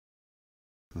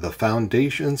The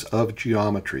Foundations of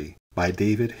Geometry by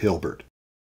David Hilbert.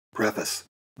 Preface.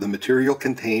 The material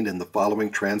contained in the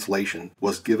following translation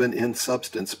was given in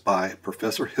substance by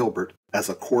Professor Hilbert as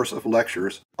a course of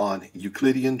lectures on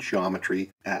Euclidean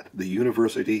geometry at the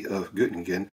University of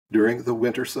Göttingen during the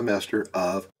winter semester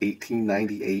of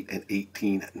 1898 and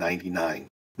 1899.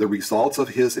 The results of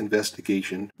his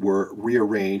investigation were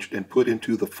rearranged and put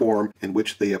into the form in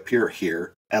which they appear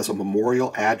here as a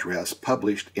memorial address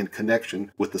published in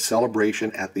connection with the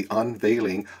celebration at the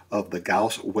unveiling of the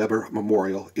Gauss-Weber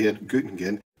Memorial in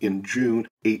Göttingen in June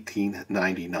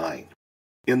 1899.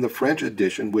 In the French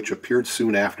edition, which appeared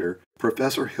soon after,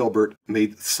 Professor Hilbert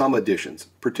made some additions,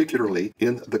 particularly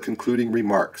in the concluding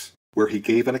remarks, where he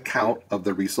gave an account of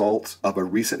the results of a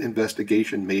recent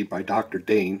investigation made by Dr.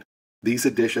 Dane. These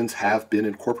additions have been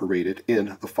incorporated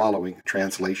in the following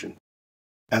translation.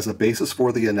 As a basis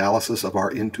for the analysis of our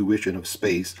intuition of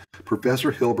space,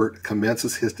 Professor Hilbert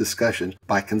commences his discussion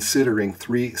by considering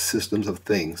three systems of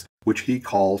things, which he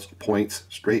calls points,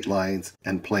 straight lines,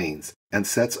 and planes, and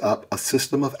sets up a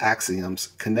system of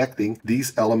axioms connecting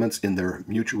these elements in their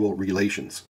mutual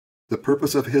relations. The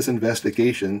purpose of his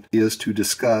investigation is to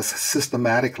discuss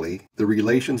systematically the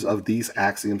relations of these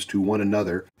axioms to one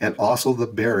another and also the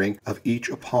bearing of each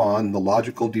upon the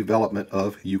logical development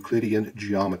of Euclidean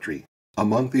geometry.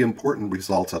 Among the important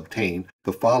results obtained,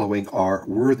 the following are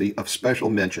worthy of special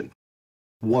mention.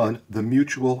 1. The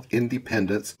mutual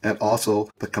independence and also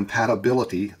the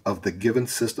compatibility of the given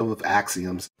system of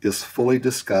axioms is fully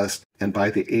discussed and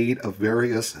by the aid of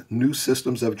various new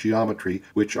systems of geometry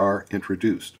which are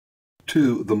introduced.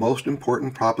 2. The most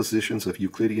important propositions of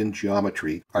Euclidean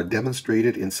geometry are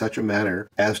demonstrated in such a manner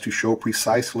as to show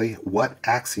precisely what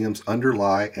axioms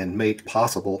underlie and make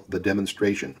possible the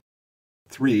demonstration.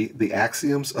 3. The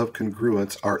axioms of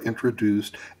congruence are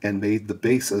introduced and made the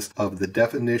basis of the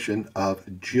definition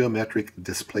of geometric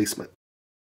displacement.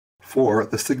 4.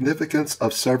 The significance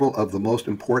of several of the most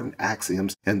important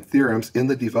axioms and theorems in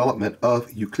the development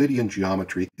of Euclidean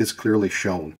geometry is clearly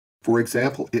shown. For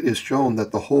example, it is shown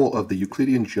that the whole of the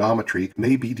Euclidean geometry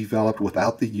may be developed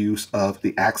without the use of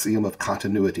the axiom of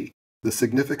continuity. The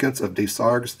significance of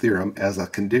Desargues' theorem as a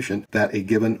condition that a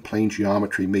given plane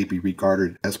geometry may be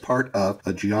regarded as part of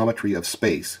a geometry of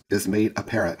space is made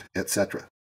apparent, etc.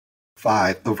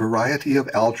 5. A variety of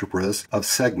algebras of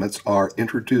segments are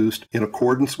introduced in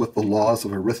accordance with the laws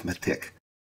of arithmetic.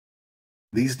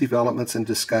 These developments and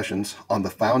discussions on the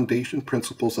foundation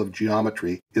principles of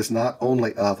geometry is not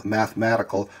only of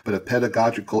mathematical but of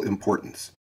pedagogical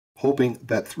importance. Hoping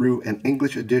that through an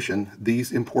English edition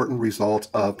these important results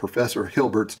of Professor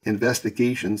Hilbert's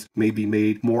investigations may be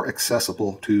made more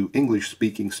accessible to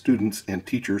English-speaking students and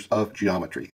teachers of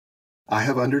geometry. I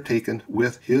have undertaken,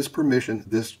 with his permission,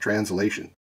 this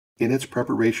translation. In its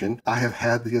preparation, I have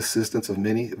had the assistance of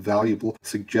many valuable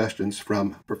suggestions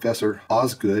from Professor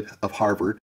Osgood of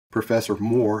Harvard, Professor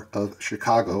Moore of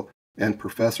Chicago, and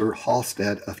Professor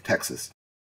Halstead of Texas.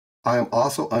 I am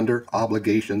also under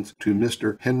obligations to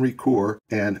Mr. Henry Coor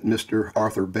and Mr.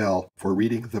 Arthur Bell for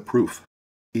reading the proof.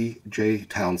 E. J.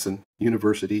 Townsend,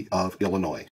 University of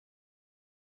Illinois.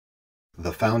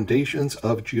 The Foundations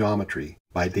of Geometry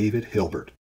by David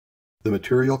Hilbert. The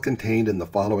material contained in the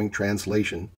following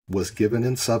translation was given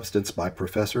in substance by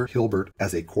Professor Hilbert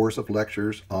as a course of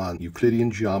lectures on Euclidean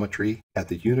geometry at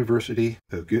the University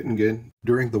of Göttingen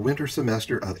during the winter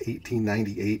semester of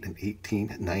 1898 and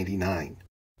 1899.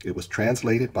 It was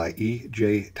translated by E.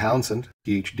 J. Townsend,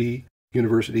 Ph.D.,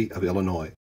 University of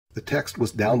Illinois. The text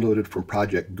was downloaded from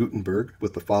Project Gutenberg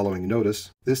with the following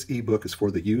notice. This ebook is for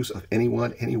the use of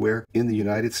anyone, anywhere in the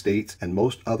United States and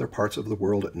most other parts of the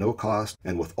world at no cost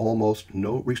and with almost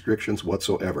no restrictions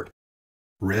whatsoever.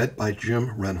 Read by Jim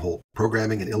Wrenholt.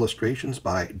 Programming and illustrations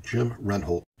by Jim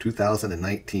Wrenholt.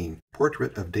 2019.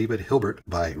 Portrait of David Hilbert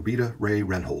by Reida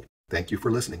Wrenholt. Thank you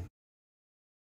for listening.